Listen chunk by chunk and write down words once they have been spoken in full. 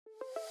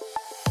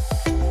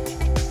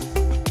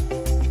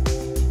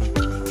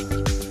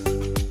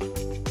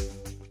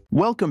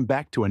Welcome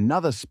back to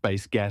another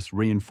space gas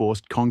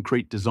reinforced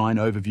concrete design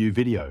overview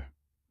video.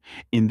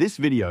 In this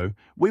video,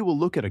 we will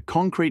look at a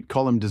concrete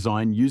column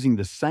design using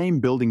the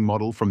same building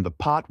model from the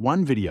Part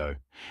 1 video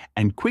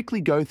and quickly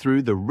go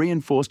through the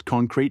reinforced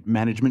concrete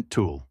management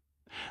tool.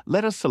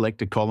 Let us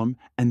select a column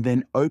and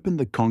then open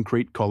the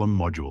concrete column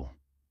module.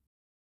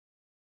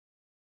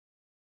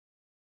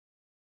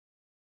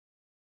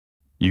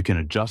 You can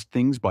adjust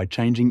things by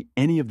changing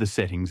any of the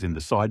settings in the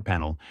side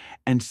panel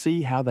and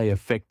see how they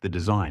affect the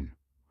design.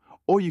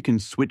 Or you can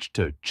switch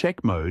to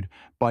check mode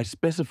by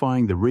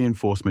specifying the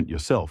reinforcement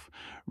yourself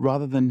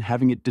rather than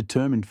having it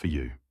determined for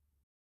you.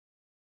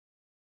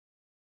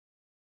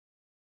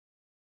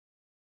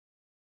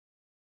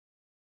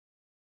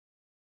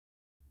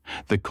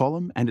 The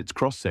column and its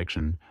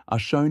cross-section are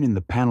shown in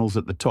the panels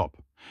at the top,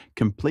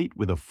 complete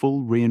with a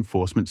full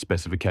reinforcement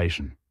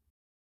specification.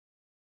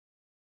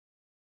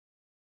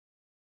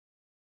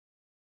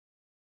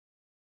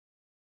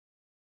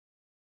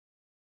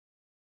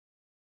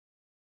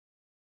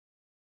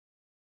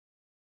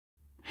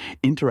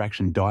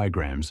 Interaction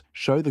diagrams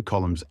show the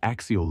column's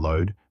axial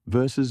load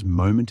versus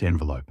moment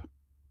envelope.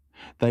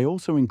 They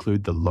also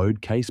include the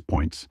load case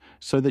points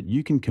so that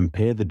you can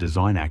compare the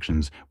design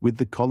actions with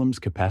the column's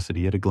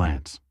capacity at a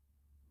glance.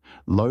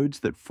 Loads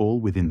that fall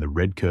within the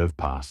red curve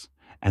pass,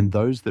 and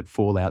those that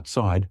fall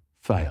outside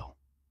fail.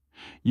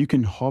 You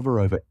can hover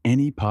over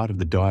any part of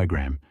the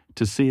diagram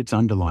to see its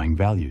underlying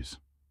values.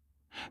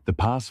 The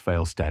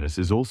pass-fail status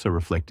is also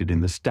reflected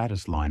in the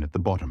status line at the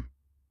bottom.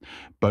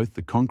 Both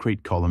the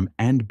concrete column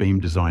and beam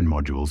design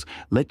modules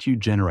let you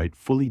generate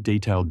fully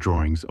detailed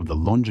drawings of the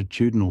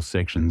longitudinal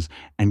sections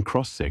and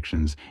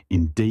cross-sections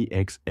in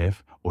DXF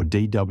or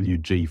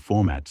DWG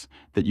formats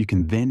that you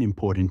can then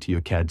import into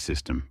your CAD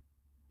system.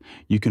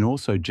 You can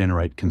also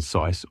generate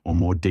concise or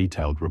more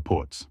detailed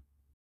reports.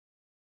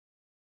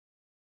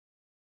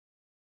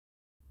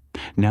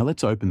 Now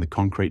let's open the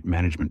concrete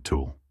management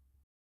tool.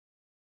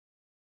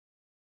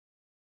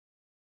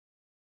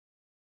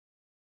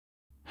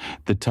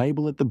 The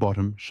table at the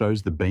bottom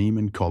shows the beam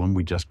and column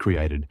we just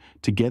created,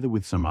 together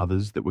with some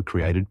others that were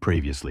created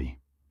previously.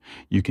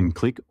 You can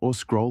click or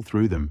scroll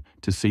through them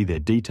to see their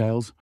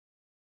details,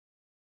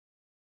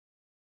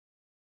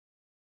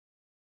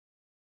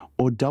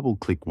 or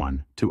double-click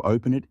one to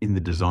open it in the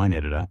design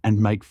editor and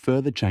make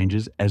further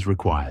changes as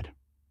required.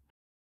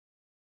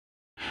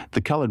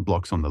 The coloured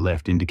blocks on the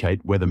left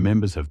indicate whether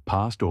members have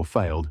passed or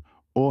failed,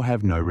 or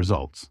have no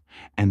results,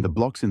 and the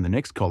blocks in the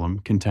next column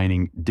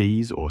containing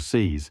Ds or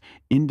Cs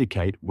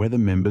indicate whether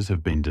members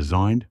have been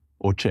designed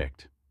or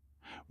checked.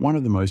 One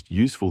of the most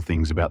useful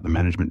things about the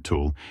management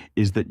tool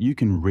is that you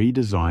can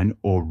redesign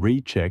or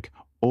recheck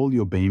all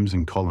your beams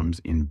and columns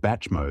in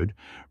batch mode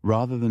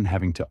rather than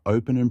having to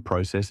open and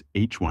process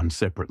each one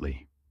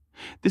separately.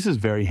 This is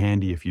very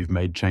handy if you've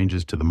made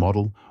changes to the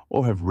model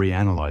or have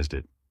reanalyzed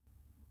it.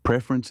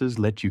 Preferences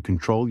let you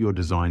control your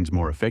designs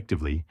more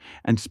effectively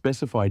and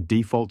specify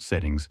default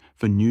settings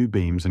for new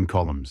beams and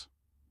columns.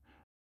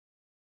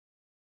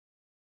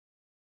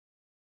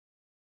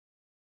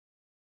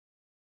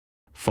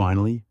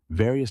 Finally,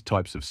 various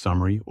types of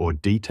summary or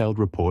detailed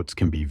reports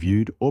can be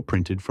viewed or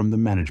printed from the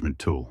management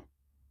tool.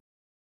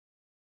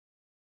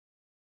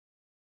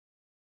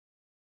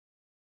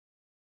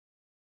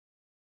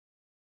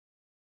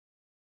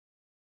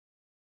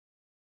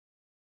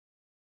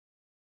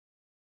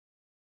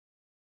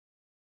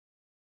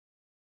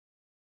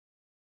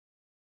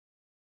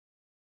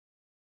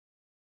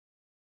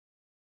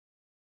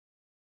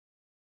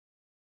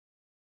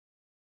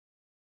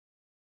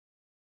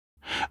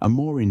 A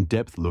more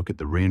in-depth look at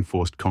the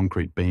reinforced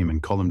concrete beam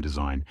and column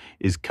design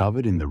is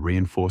covered in the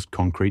reinforced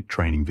concrete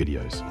training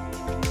videos.